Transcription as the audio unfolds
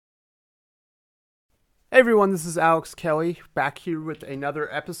Hey everyone, this is Alex Kelly back here with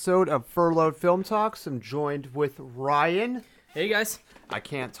another episode of Furloughed Film Talks. I'm joined with Ryan. Hey guys. I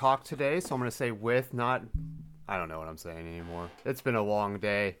can't talk today, so I'm going to say with, not... I don't know what I'm saying anymore. It's been a long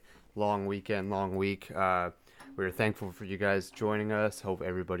day, long weekend, long week. We're thankful for you guys joining us. Hope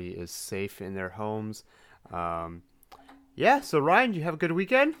everybody is safe in their homes. So Ryan, you have a good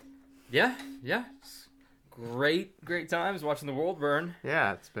weekend? Yeah. Great times watching the world burn.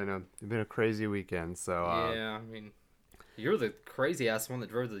 Yeah, it's been a crazy weekend. So yeah, I mean, you're the crazy ass one that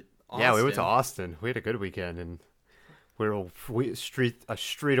drove to Austin. Yeah, we went to Austin. We had a good weekend, and we're a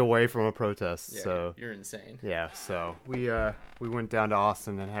street away from a protest. Yeah, so you're insane. yeah, so we went down to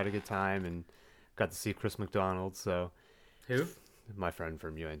Austin and had a good time and got to see Chris McDonald. So Who? my friend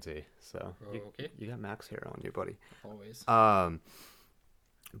from UNT. So Okay. you got Max hair on you, buddy. Always.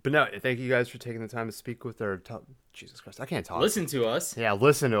 But no, thank you guys for taking the time to speak with our Jesus Christ, I can't talk. Listen to us. Yeah,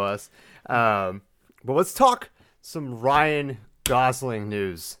 listen to us. But let's talk some Ryan Gosling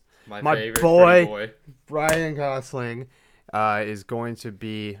news. My favorite boy. Ryan Gosling is going to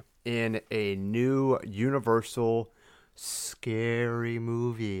be in a new Universal scary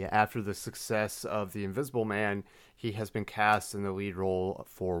movie. After the success of The Invisible Man, he has been cast in the lead role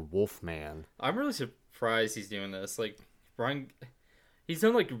for Wolfman. I'm really surprised he's doing this. Like, Brian... He's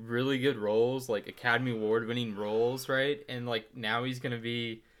done, like, really good roles, like, Academy Award-winning roles, right? And, like, now he's gonna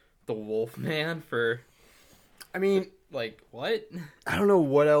be the Wolfman for... I mean... Like, what? I don't know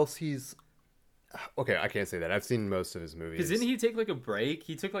what else he's... Okay, I can't say that. I've seen most of his movies. Because didn't he take, like, a break?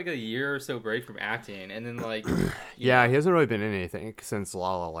 He took, like, a year or so break from acting, and then, like... He hasn't really been in anything since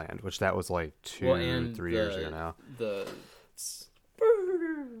La La Land, which that was, like, 3 years ago now. The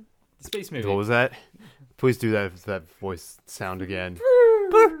space movie. What was that? Please do that voice sound again.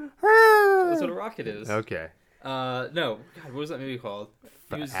 That's what a rocket is. Okay. No. God, what was that movie called?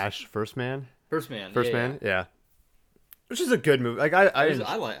 First Man? First Man. First Man? Yeah. Which is a good movie. Like I really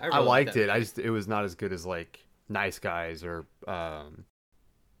liked it. Movie. It was not as good as like Nice Guys or So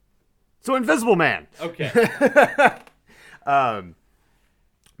Invisible Man. Okay. But no,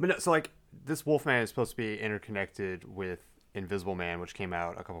 so like this Wolfman is supposed to be interconnected with Invisible Man, which came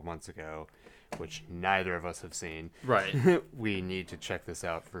out a couple months ago, which neither of us have seen. Right. We need to check this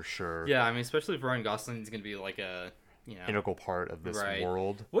out for sure. Yeah, I mean, especially if Ryan Gosling is going to be like a, integral part of this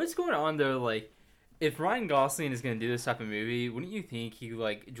world. What's going on though? Like, if Ryan Gosling is going to do this type of movie, wouldn't you think he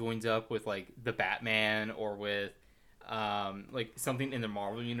like joins up with like the Batman or with like something in the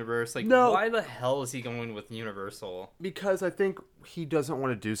Marvel universe? Like, no. Why the hell is he going with Universal? Because I think he doesn't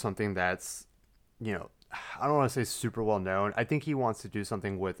want to do something that's, I don't want to say super well known. I think he wants to do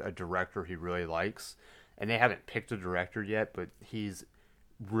something with a director he really likes, and they haven't picked a director yet, but he's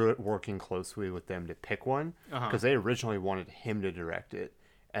working closely with them to pick one because they originally wanted him to direct it,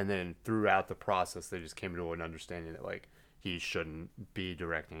 and then throughout the process they just came to an understanding that like he shouldn't be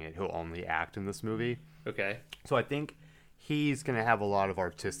directing it. He'll only act in this movie. Okay. So I think he's going to have a lot of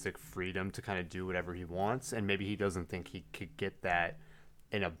artistic freedom to kind of do whatever he wants, and maybe he doesn't think he could get that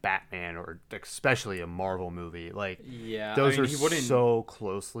in a Batman or especially a Marvel movie. Like, those are so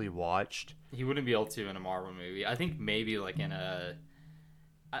closely watched. He wouldn't be able to in a Marvel movie. I think maybe like in a...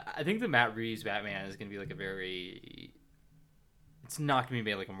 I think the Matt Reeves Batman is going to be like a very... It's not going to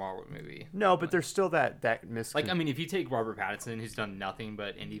be made like a Marvel movie. No, but there's still that Like, I mean, if you take Robert Pattinson, who's done nothing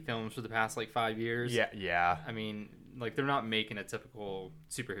but indie films for the past like 5 years. Yeah. I mean, like, they're not making a typical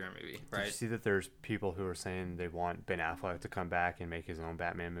superhero movie, right? Did you see that there's people who are saying they want Ben Affleck to come back and make his own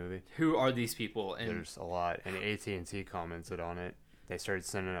Batman movie? Who are these people? And there's a lot. And AT&T commented on it. They started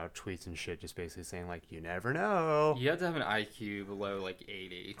sending out tweets and shit just basically saying, like, you never know. You have to have an IQ below, like,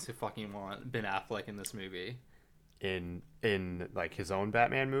 80 to fucking want Ben Affleck in this movie. In like, his own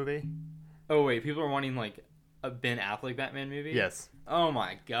Batman movie? Oh, wait. People are wanting, like, a Ben Affleck Batman movie? Yes. Oh,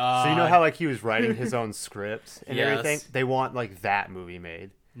 my God. So you know how, like, he was writing his own script and Yes. everything? They want, like, that movie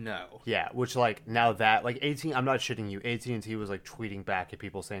made. No. Yeah, which, like, now that, like, I'm not shitting you, AT&T was, like, tweeting back at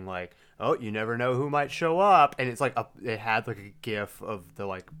people saying, like, oh, you never know who might show up, and it's, like, it had, like, a gif of the,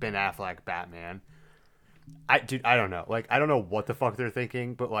 like, Ben Affleck Batman. I don't know. Like, I don't know what the fuck they're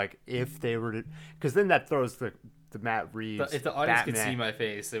thinking, but, like, if they were to... Because then that throws the Matt Reeves If the audience Batman. could see my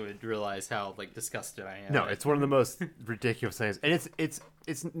face, they would realize how, like, disgusted I am. No, it's one of the most ridiculous things. And it's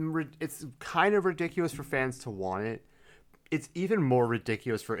kind of ridiculous for fans to want it. It's even more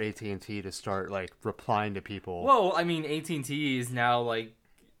ridiculous for AT&T to start, like, replying to people. Well, I mean, AT&T is now, like,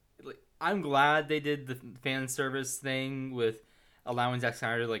 I'm glad they did the fan service thing with allowing Zack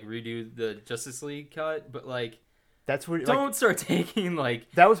Snyder to, like, redo the Justice League cut, but, like, that's what, don't start taking, like...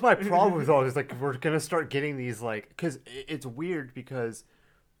 That was my problem with all this. Like, we're going to start getting these, like... Because it's weird because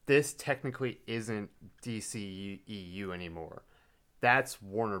this technically isn't DCEU anymore. That's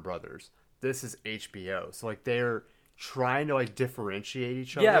Warner Brothers. This is HBO. So like they're trying to like differentiate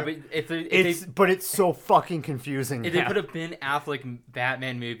each other. Yeah, but it's so fucking confusing. If they put a Ben Affleck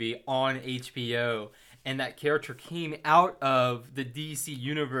Batman movie on HBO and that character came out of the DC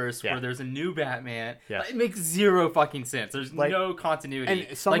universe where there's a new Batman, it makes zero fucking sense. There's no continuity.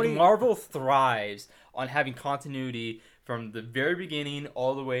 And Marvel thrives on having continuity from the very beginning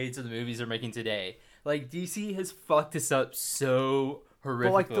all the way to the movies they're making today. Like, DC has fucked this up so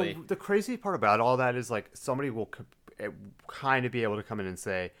horrifically. But like the crazy part about all that is like somebody will kind of be able to come in and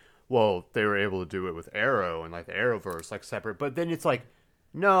say, well, they were able to do it with Arrow and like the Arrowverse, like separate. But then it's like,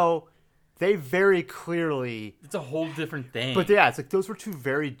 no, they very clearly. It's a whole different thing. But yeah, it's like those were two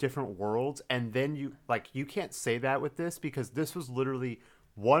very different worlds. And then you can't say that with this because this was literally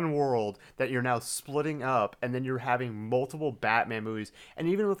one world that you're now splitting up, and then you're having multiple Batman movies. And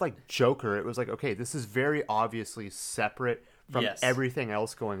even with like Joker, it was like, okay, this is very obviously separate from everything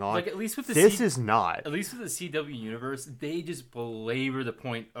else going on. Like at least with the is not. At least with the CW universe, they just belabor the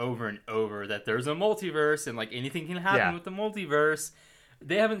point over and over that there's a multiverse and like anything can happen with the multiverse.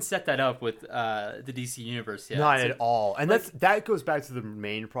 They haven't set that up with the DC universe yet. Not at all. And like, that goes back to the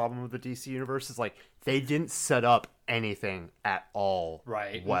main problem with the DC universe is like they didn't set up anything at all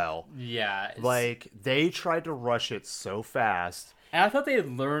well. Yeah. Like they tried to rush it so fast. And I thought they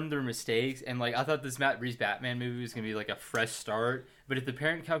had learned their mistakes, and like I thought this Matt Reeves Batman movie was gonna be like a fresh start. But if the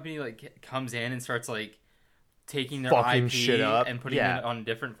parent company like comes in and starts like taking their fucking IP shit up and putting it on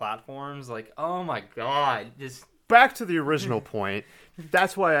different platforms, like oh my god, just back to the original point.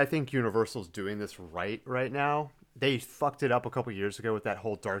 That's why I think Universal's doing this right now. They fucked it up a couple years ago with that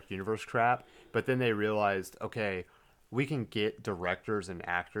whole Dark Universe crap, but then they realized, okay, we can get directors and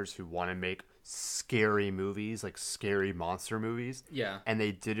actors who want to make scary movies, like scary monster movies. Yeah. And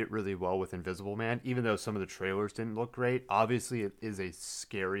they did it really well with Invisible Man, even though some of the trailers didn't look great. Obviously, it is a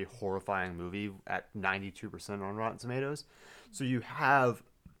scary, horrifying movie at 92% on Rotten Tomatoes. So you have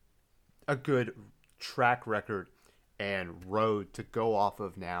a good track record and road to go off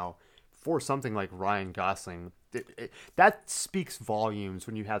of now for something like Ryan Gosling. That speaks volumes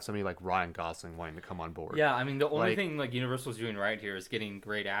when you have somebody like Ryan Gosling wanting to come on board. Yeah, I mean, the only thing like Universal's doing right here is getting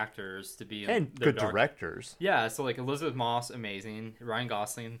great actors to be in and good directors. Yeah, so like Elizabeth Moss, amazing. Ryan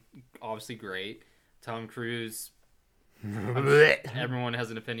Gosling, obviously great. Tom Cruise, everyone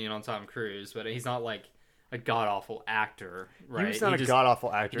has an opinion on Tom Cruise, but he's not like a god-awful actor, right? He's not a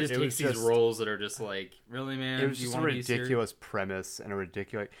god-awful actor. He just takes these roles that are just like, really, man? It was just a ridiculous premise and a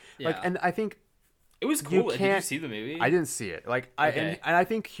ridiculous... Yeah. and I think... It was cool. Did you see the movie? I didn't see it. Like, and I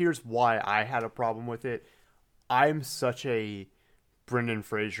think here's why I had a problem with it. I'm such a Brendan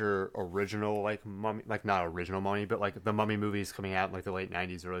Fraser original, like, Mummy... Like, not original Mummy, but, like, the Mummy movies coming out in, like, the late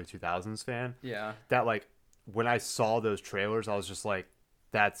 90s, early 2000s fan. Yeah. That, like, when I saw those trailers, I was just like,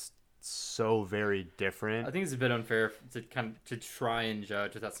 that's... so very different. I think it's a bit unfair to try and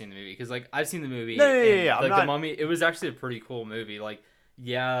judge without seeing the movie because like I've seen the movie. Yeah. Like the Mummy, it was actually a pretty cool movie. Like,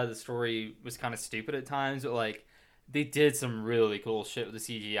 yeah, the story was kind of stupid at times, but like they did some really cool shit with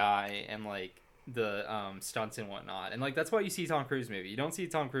the CGI and like the stunts and whatnot. And like that's why you see Tom Cruise movie. You don't see a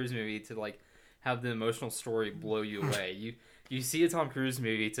Tom Cruise movie to like have the emotional story blow you away. You see a Tom Cruise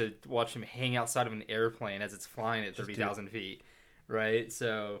movie to watch him hang outside of an airplane as it's flying at 30,000 feet, right?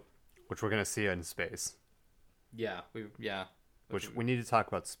 So. Which we're going to see in space. Yeah. Which we need to talk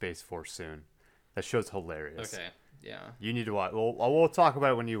about Space Force soon. That show's hilarious. Okay, yeah. You need to watch. We'll talk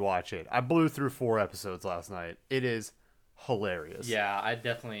about it when you watch it. I blew through 4 episodes last night. It is hilarious. Yeah, I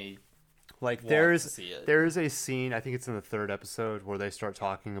definitely like there is a scene, I think it's in the 3rd episode, where they start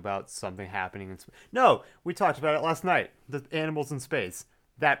talking about something happening in space. No, we talked about it last night. The animals in space.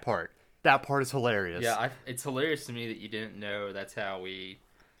 That part is hilarious. Yeah, it's hilarious to me that you didn't know that's how we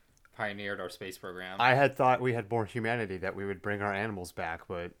pioneered our space program. I had thought we had more humanity, that we would bring our animals back,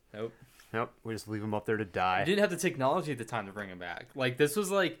 but nope, we just leave them up there to die. We didn't have the technology at the time to bring them back. Like, this was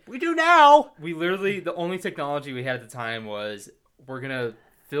like... We do now! We literally... The only technology we had at the time was, we're gonna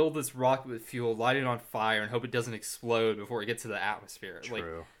fill this rocket with fuel, light it on fire, and hope it doesn't explode before it gets to the atmosphere. True.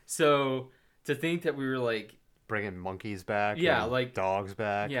 Like, so, to think that we were like... bringing monkeys back, like dogs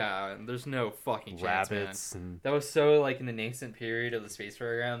back, there's no fucking chance, rabbits, man. That was so like in the nascent period of the space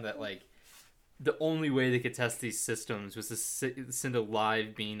program that like the only way they could test these systems was to send a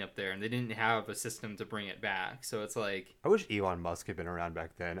live being up there, and they didn't have a system to bring it back. So it's like, I wish Elon Musk had been around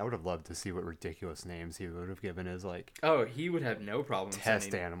back then. I would have loved to see what ridiculous names he would have given his like. Oh, he would have no problem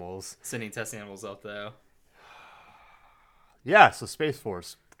sending test animals up though. Yeah, so Space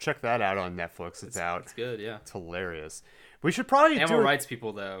Force. Check that out on Netflix. It's out. It's good, yeah. It's hilarious. We should probably Animal rights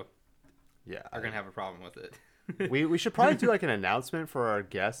people, though, Yeah, are going to have a problem with it. we should probably do like an announcement for our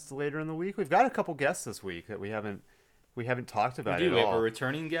guests later in the week. We've got a couple guests this week that we haven't talked about We at do. We all. have a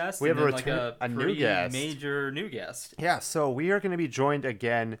returning guest. We have and a then, return- a new pretty guest. major new guest. Yeah, so we are going to be joined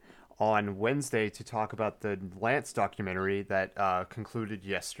again on Wednesday to talk about the Lance documentary that concluded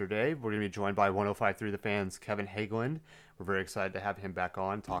yesterday. We're going to be joined by 105.3 The Fans' Kevin Hagelin. We're very excited to have him back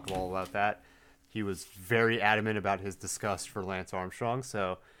on, talk all about that. He was very adamant about his disgust for Lance Armstrong,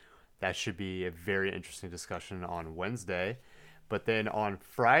 so that should be a very interesting discussion on Wednesday. But then on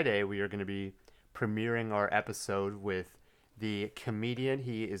Friday, we are going to be premiering our episode with the comedian.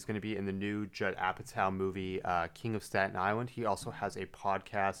 He is going to be in the new Judd Apatow movie, King of Staten Island. He also has a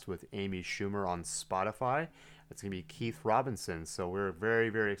podcast with Amy Schumer on Spotify. It's going to be Keith Robinson. So we're very,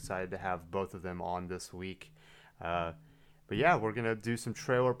 very excited to have both of them on this week. But yeah, we're going to do some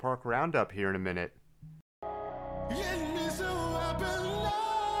Trailer Park Roundup here in a minute.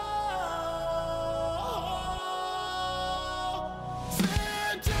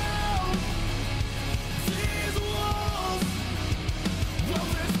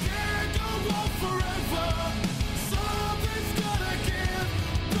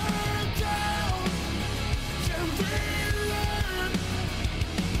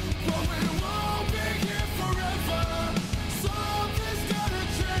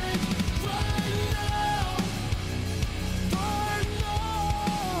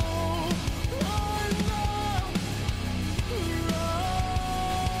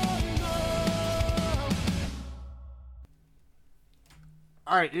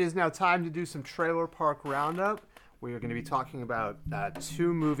 All right, it is now time to do some Trailer Park Roundup. We are going to be talking about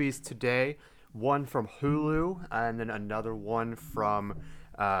 2 movies today, one from Hulu and then another one from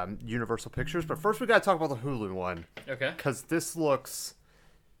Universal Pictures. But first we got to talk about the Hulu one. Okay. Because this looks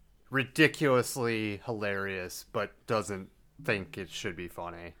ridiculously hilarious, but doesn't think it should be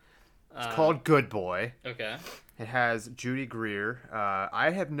funny. It's called Good Boy. Okay. It has Judy Greer.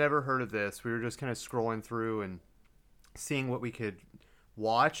 I have never heard of this. We were just kind of scrolling through and seeing what we could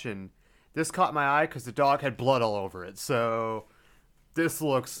watch, and this caught my eye because the dog had blood all over it. So this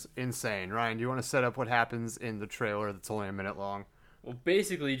looks insane. Ryan, do you want to set up what happens in the trailer that's only a minute long? Well,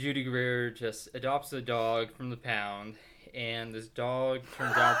 basically, Judy Greer just adopts a dog from the pound, and this dog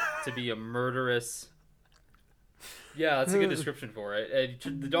turns out to be a murderous... Yeah, that's a good description for it. The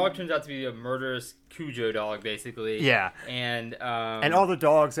dog turns out to be a murderous Cujo dog, basically. Yeah. And all the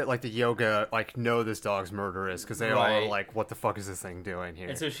dogs at like the yoga like know this dog's murderous because they all are Right. like, what the fuck is this thing doing here?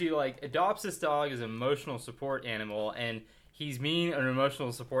 And so she like adopts this dog as an emotional support animal, and he's being an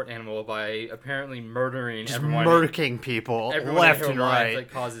emotional support animal by apparently murdering Just everyone, murking people everyone left in her and life right. that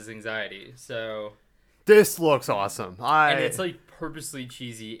causes anxiety. So This looks awesome. and it's like purposely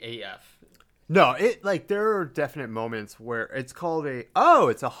cheesy AF. No, it like there are definite moments where it's called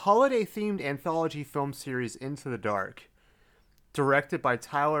it's a holiday themed anthology film series, Into the Dark, directed by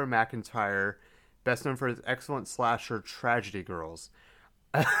Tyler McIntyre, best known for his excellent slasher Tragedy Girls.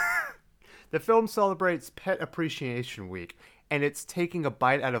 The film celebrates Pet Appreciation Week, and it's taking a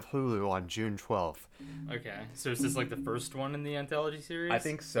bite out of Hulu on June 12th. Okay, so is this like the first one in the anthology series? I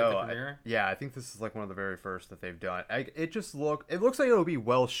think Like so. the premiere? Yeah, I think this is like one of the very first that they've done. It looks like it'll be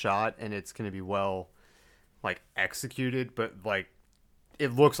well shot and it's going to be well like executed, but like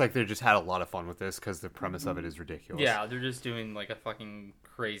it looks like they just had a lot of fun with this because the premise of it is ridiculous. Yeah, they're just doing like a fucking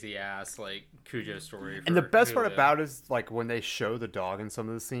crazy ass like Cujo story. And the for best part Hulu. about it is like when they show the dog in some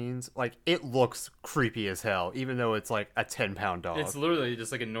of the scenes, like it looks creepy as hell, even though it's like a 10-pound dog. It's literally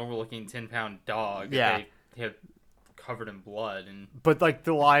just like a normal looking 10-pound dog that Yeah. they have covered in blood, and But like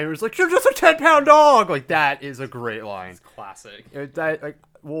the line was like, "You're just a 10-pound dog." Like that is a great line. it's classic.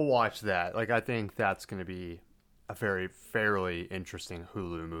 We'll watch that. Like I think that's going to be a fairly interesting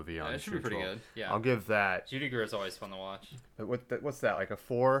Hulu movie on It should be June pretty 12th. good. Yeah. I'll give that. Judy Greer is always fun to watch. What's that? Like a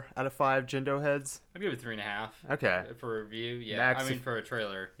 4 out of 5 Jindo heads? I'd give it 3.5. Okay. For a review, yeah. Max, I mean, if- for a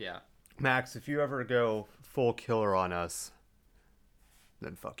trailer, yeah. Max, if you ever go full killer on us,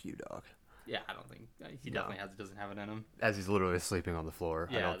 then fuck you, dog. Yeah, I don't think he definitely doesn't have it in him. As he's literally sleeping on the floor.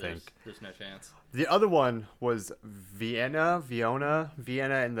 Yeah, I don't there's, think. there's no chance. The other one was Vienna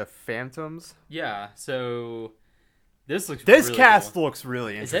and the Phantoms. Yeah, so this looks This really cast cool. looks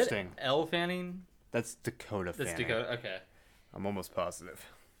really Is interesting. that Elle Fanning? That's Dakota That's Fanning. Dakota. Okay, I'm almost positive.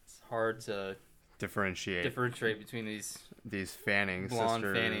 it's hard to Differentiate differentiate between these these Fanning blonde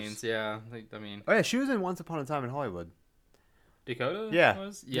sisters. Fannings. Yeah, I mean Oh yeah, she was in Once Upon a Time in Hollywood. Dakota. Yeah.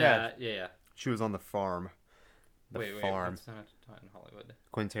 Was? Yeah. Yeah. She was on the farm. The Wait, farm. what's not in Hollywood?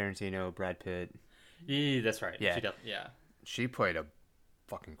 Quentin Tarantino, Brad Pitt. Yeah, that's right. Yeah. Yeah. She played a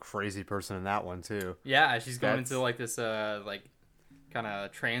fucking crazy person in that one too. Yeah, she's going into like this like kind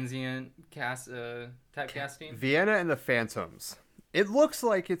of transient cast type casting. Vienna and the Phantoms. It looks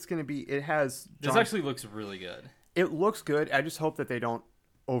like it's gonna be. It has. This actually looks really good. It looks good. I just hope that they don't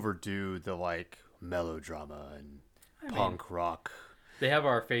overdo the like melodrama and punk rock. They have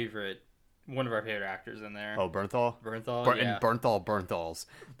one of our favorite actors in there. Oh, Bernthal? Bernthal, yeah. And Bernthals.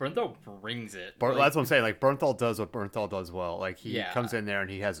 Bernthal brings it. That's what I'm saying. Like, Bernthal does what Bernthal does well. Like, he comes in there and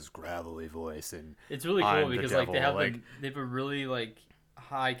he has this gravelly voice. And it's really cool because, like, they have a really, like,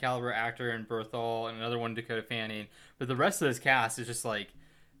 high caliber actor in Bernthal and another one, Dakota Fanning. But the rest of this cast is just, like,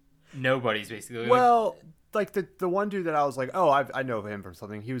 nobody's basically. Well, like, the one dude that I was like, oh, I know him from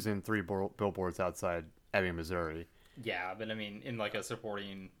something. He was in 3 Billboards Outside Ebbing, Missouri. Yeah, but I mean, in like a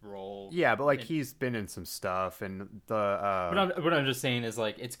supporting role. Yeah, but like he's been in some stuff, and what I'm just saying is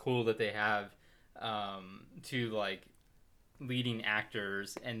like it's cool that they have 2 like leading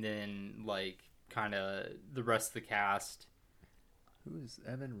actors, and then like kind of the rest of the cast. Who is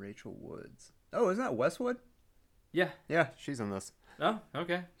Evan Rachel Woods? Oh, isn't that Westwood? Yeah, she's in this. Oh,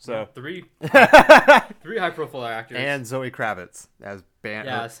 okay. So 3 high profile actors and Zoe Kravitz as band.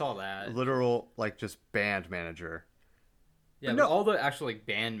 Yeah, I saw that. Literal like just band manager. Yeah, but all the actual like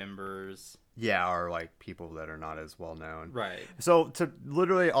band members. Yeah, are like people that are not as well known. Right. So to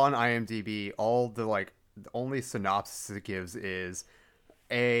literally on IMDb, all the like the only synopsis it gives is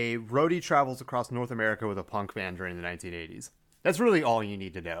a roadie travels across North America with a punk band during the 1980s. That's really all you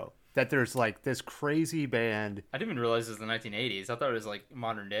need to know. That there's like this crazy band. I didn't even realize it was the 1980s. I thought it was like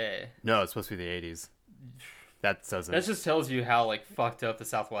modern day. No, it's supposed to be the 80s. That doesn't. That just tells you how like fucked up the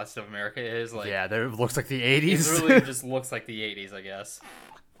Southwest of America is. Like, yeah, it looks like the 80s. It really just looks like the 80s, I guess.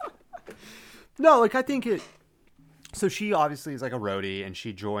 No, like I think it. So she obviously is like a roadie, and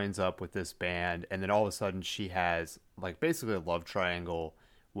she joins up with this band, and then all of a sudden she has like basically a love triangle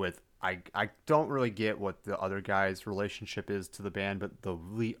with. I don't really get what the other guy's relationship is to the band, but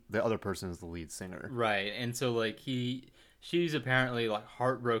the other person is the lead singer. Right, and so like she's apparently like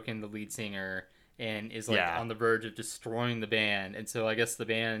heartbroken, the lead singer. And is like on the verge of destroying the band, and so I guess the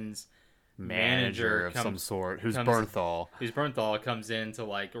band's manager of some sort, who's Bernthal, comes in to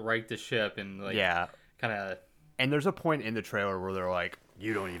like right the ship and like kind of. And there's a point in the trailer where they're like,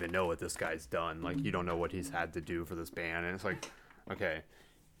 "You don't even know what this guy's done. Like, you don't know what he's had to do for this band." And it's like, okay,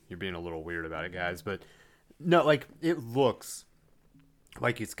 you're being a little weird about it, guys, but no, like it looks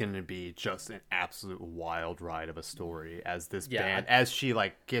like it's going to be just an absolute wild ride of a story as this band, as she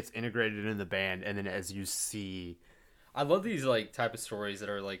like gets integrated in the band, and then as you see, I love these like type of stories that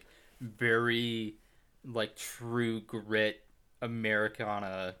are like very like true grit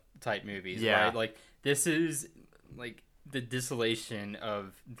Americana type movies. Right? Like this is like the distillation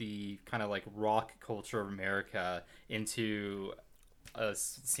of the kind of like rock culture of America into a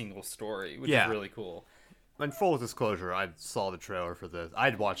single story, which is really cool. In full disclosure, I saw the trailer for this.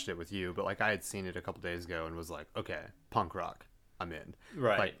 I'd watched it with you, but like I had seen it a couple days ago and was like, okay, punk rock, I'm in.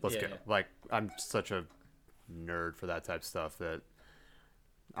 Right. Like, let's go. Yeah. Like, I'm such a nerd for that type of stuff that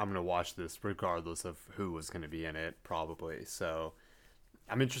I'm going to watch this regardless of who was going to be in it, probably. So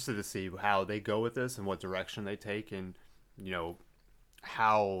I'm interested to see how they go with this and what direction they take, and, you know,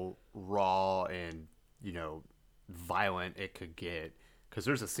 how raw and, you know, violent it could get. Because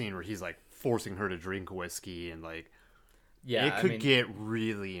there's a scene where he's like forcing her to drink whiskey, and like it could get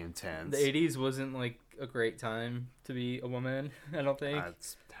really intense. The 80s wasn't like a great time to be a woman, I don't think.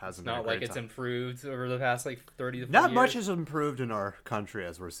 It hasn't been not like it's improved over the past like 30 to 40 Not years. much has improved in our country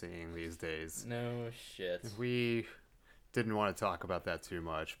as we're seeing these days. No shit. We didn't want to talk about that too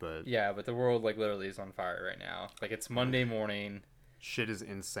much, but yeah, but the world like literally is on fire right now. Like it's Monday morning. Shit is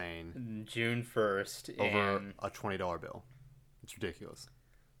insane. June 1st. Over a $20 bill. It's ridiculous.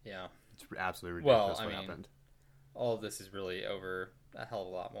 Yeah. It's absolutely ridiculous what happened. All of this is really over a hell of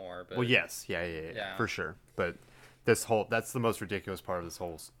a lot more. But well, yes. Yeah, for sure. But that's the most ridiculous part of this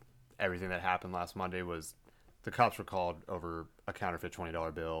whole, everything that happened last Monday was the cops were called over a counterfeit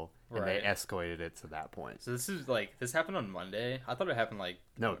 $20 bill, and they escalated it to that point. So this happened on Monday? I thought it happened like...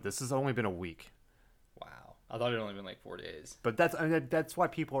 No, this has only been a week. Wow. I thought it had only been like 4 days. But that's why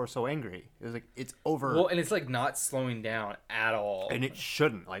people are so angry. It's like, it's over. Well, and it's like not slowing down at all. And it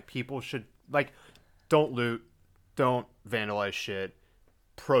shouldn't. Like, people should, like, don't loot, don't vandalize shit,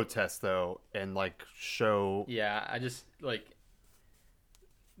 protest though, and like show. Yeah, I just like.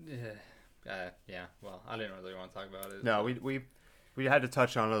 Yeah. Well, I didn't really want to talk about it. No, we had to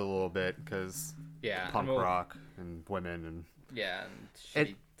touch on it a little bit because punk rock and women and and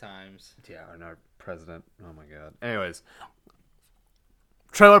shitty times. Yeah, and our president. Oh my god. Anyways,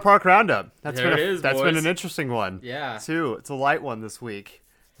 Trailer Park Roundup. That's There been it is, that's boys. been an interesting one. Yeah. Too. It's a light one this week.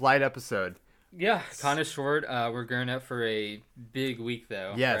 Light episode. Yeah, kind of short. We're gearing up for a big week,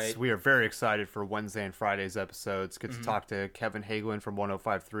 though. Yes, right? we are very excited for Wednesday and Friday's episodes. Get Mm-hmm. to talk to Kevin Hagelin from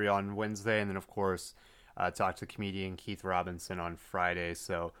 105.3 on Wednesday, and then of course talk to comedian Keith Robinson on Friday.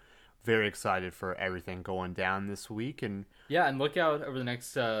 So very excited for everything going down this week. And Yeah, and look out over the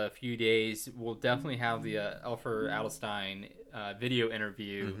next few days. We'll definitely have the Elfer Adelstein video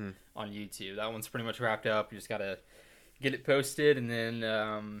interview Mm-hmm. on YouTube. That one's pretty much wrapped up. You just gotta get it posted, and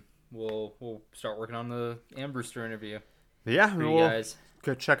then we'll start working on the Ambrewster interview yeah, for you we'll guys.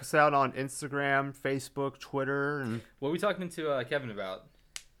 go check us out on Instagram, Facebook, Twitter, and What are we talking to Kevin about?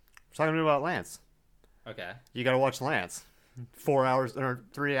 talking about Lance. Okay, You got to watch Lance. 4 hours or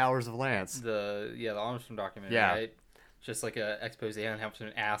 3 hours of Lance. the Armstrong documentary, Yeah. right? Just like a expose on how much of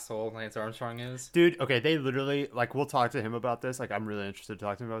an asshole Lance Armstrong is. Dude, okay, they literally, like, we'll talk to him about this. Like, I'm really interested to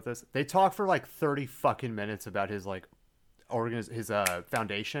talk to him about this. They talk for, like, 30 fucking minutes about his, like, his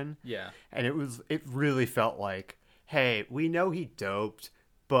foundation. Yeah. And it really felt like, hey, we know he doped,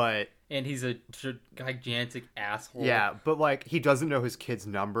 but, And he's a gigantic asshole. yeah, but, like, he doesn't know his kid's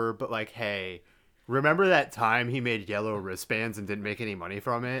number, but, like, hey, remember that time he made yellow wristbands and didn't make any money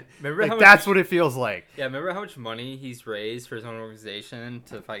from it? Remember like, how that's much- what it feels like. Yeah, remember how much money he's raised for his own organization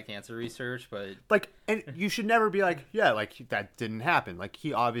to fight cancer research? But Like, and you should never be like, yeah, like, that didn't happen. Like,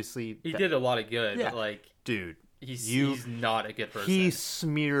 he obviously... he did a lot of good, Yeah. but, like, Dude, he's not a good person. he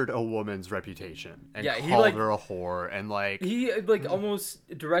smeared a woman's reputation and Yeah, he, called like- her a whore and like He like almost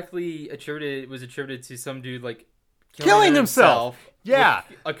directly was attributed to some dude like Killing himself. Yeah.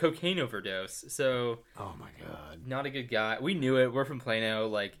 with a cocaine overdose. So oh my god. not a good guy. We knew it. We're from Plano.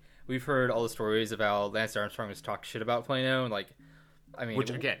 Like we've heard all the stories about Lance Armstrong was talk shit about Plano, and like I mean, Which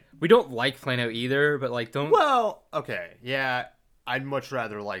again, we don't like Plano either. But like, don't well, okay, yeah, I'd much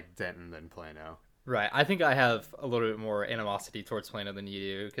rather like Denton than Plano. right. I think I have a little bit more animosity towards Plano than you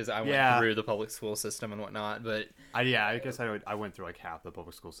do because I went Yeah. through the public school system and whatnot. But I guess I went through like half the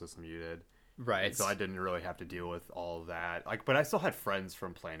public school system you did, right, so I didn't really have to deal with all of that. Like, but I still had friends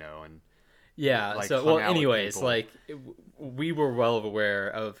from Plano and yeah. like, So hung well, out with anyways, people. like we were well aware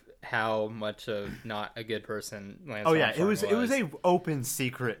of how much of not a good person Lance oh yeah, Armstrong it was a open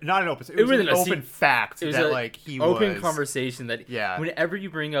secret, not an open. It was wasn't an a open fact it was that a like he open was conversation that Yeah. whenever you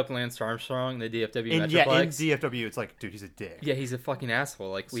bring up Lance Armstrong, the DFW in Metroplex, DFW. It's like, dude, he's a dick. yeah, he's a fucking asshole.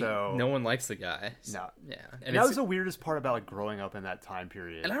 Like So- no one likes the guy. No. Yeah, And that was the weirdest part about like growing up in that time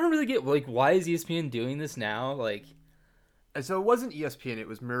period. and I don't really get like why is ESPN doing this now? Like And so it wasn't ESPN, it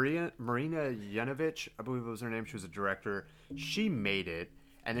was Marina Yanovich, I believe it was her name. She was a director. She made it,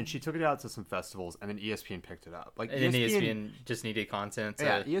 and then she took it out to some festivals, and then ESPN picked it up. Like and then ESPN just needed content. So,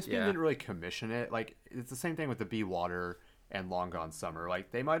 yeah, ESPN didn't really commission it. Like it's the same thing with the Be Water and Long Gone Summer.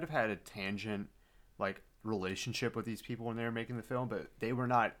 Like they might have had a tangent like relationship with these people when they were making the film, but they were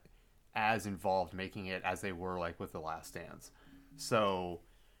not as involved making it as they were like with The Last Dance. So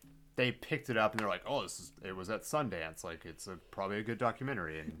they picked it up and they're like, "Oh, it was at Sundance. Like it's probably a good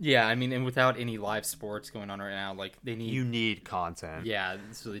documentary." And Yeah, I mean, and without any live sports going on right now, like they need you need content. yeah,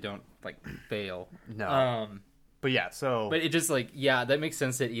 so they don't like fail. No. But yeah, so But it just like yeah, that makes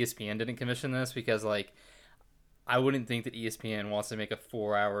sense that ESPN didn't commission this because like I wouldn't think that ESPN wants to make a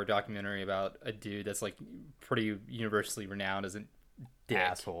 4-hour documentary about a dude that's like pretty universally renowned as a dick.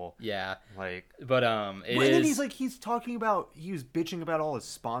 asshole. Yeah, Like but it and is then he's talking about he was bitching about all his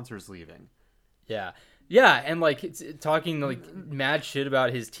sponsors leaving. yeah, yeah, and like it's talking like mad shit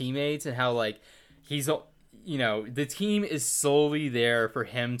about his teammates and how like he's you know the team is solely there for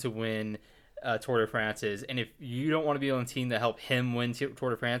him to win. Tour de France's, and if you don't want to be on a team to help him win Tour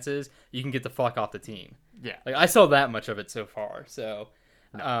de France's, you can get the fuck off the team. Yeah. Like I saw that much of it so far, so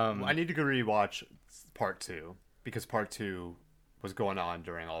I need to go rewatch part 2 because part 2 was going on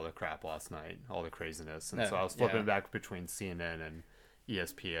during all the crap last night, all the craziness, and so I was flipping yeah. back between CNN and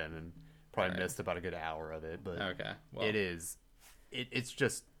ESPN and probably missed about a good hour of it. But okay, well, it's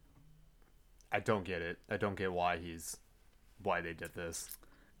just I don't get it. I don't get why they did this.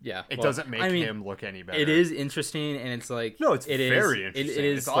 yeah, It well, doesn't make I mean, him look any better. It is interesting, and it's like No, it's it is- very It interesting.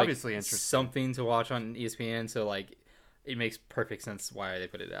 is It's like, obviously interesting. something to watch on ESPN. So like, it makes perfect sense why they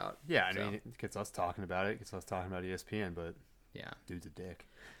put it out. Yeah, I So, mean, it gets us talking about it. It gets us talking about ESPN, but yeah. dude's a dick.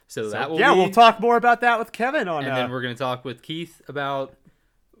 So, So, that will yeah, be, we'll talk more about that with Kevin on. and then we're gonna talk with Keith about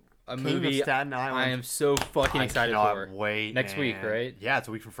a King movie. of Staten Island. I am so fucking excited I for. cannot wait. Next week, man. right? Yeah, it's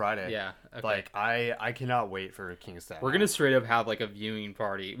a week from Friday. Yeah, okay. Like I cannot wait for King of Staten We're gonna Island. straight up have like a viewing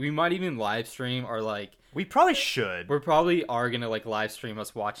party. We might even live stream or like We probably should. we're probably are gonna like live stream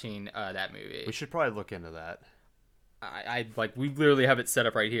us watching that movie. We should probably look into that. I like we literally have it set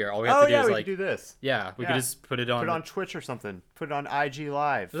up right here. All we have Oh to do yeah, is we like could do this. yeah, we could just put it on. Put it on Twitch or something. Put it on IG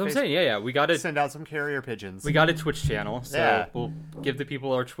Live. That's what I'm saying. Yeah, we got it. Send out some carrier pigeons. We got a Twitch channel, so Yeah. we'll give the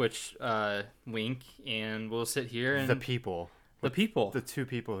people our Twitch link, and we'll sit here and the people. the people. The 2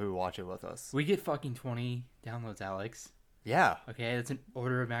 people who watch it with us. We get fucking 20 downloads, Alex. Yeah. Okay, that's an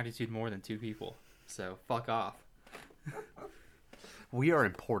order of magnitude more than 2 people. So fuck off. We are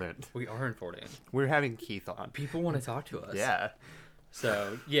important. We are important. We're having Keith on. People want to talk to us. Yeah.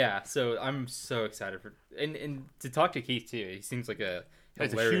 So yeah, so I'm so excited for and to talk to Keith too. He seems like a He's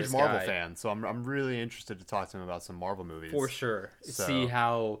a hilarious huge Marvel guy. fan, so I'm really interested to talk to him about some Marvel movies. For sure. So- See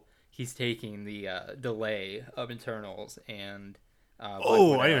how he's taking the delay of Internals and Black Oh, I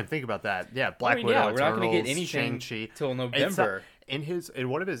Widow. didn't even think about that. Yeah, Black I mean, Widow, yeah, we're not Eternals, going to get anything Shang-Chi. till It's not- November. in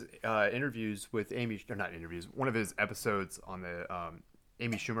one of his interviews with Amy, or not interviews, one of his episodes on the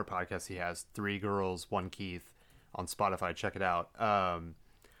Amy Schumer podcast, he has 3 Girls, 1 Keith on Spotify. Check it out.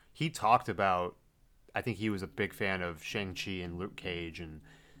 He talked about, I think he was a big fan of Shang-Chi and Luke Cage, and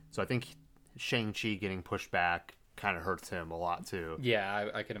so I think Shang-Chi getting pushed back kind of hurts him a lot too. Yeah,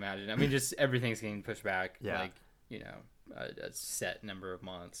 I can imagine. I mean, just everything's getting pushed back. Yeah. Like, you know, a set number of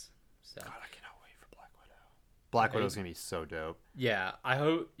months. So God, I cannot wait for Black Widow. Black Right. Widow's gonna be so dope. yeah, I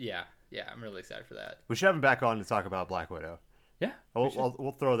hope. Yeah, I'm really excited for that. We should have him back on to talk about Black Widow. Yeah, we should.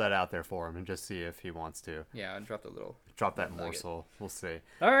 We'll throw that out there for him and just see if he wants to. Yeah, I dropped a little. Drop that Nugget. morsel. We'll see.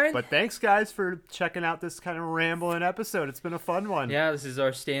 All right. But thanks, guys, for checking out this kind of rambling episode. It's been a fun one. Yeah, this is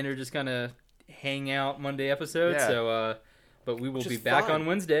our standard, just kind of hang out Monday episode. Yeah. So, but we will Which be is back fun. on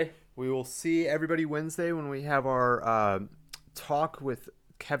Wednesday. We will see everybody Wednesday when we have our talk with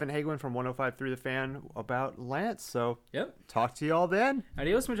Kevin Hagelin from 105.3 The Fan about Lance. So Yep. talk to you all then.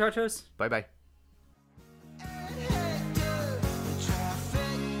 Adios, muchachos. Bye-bye.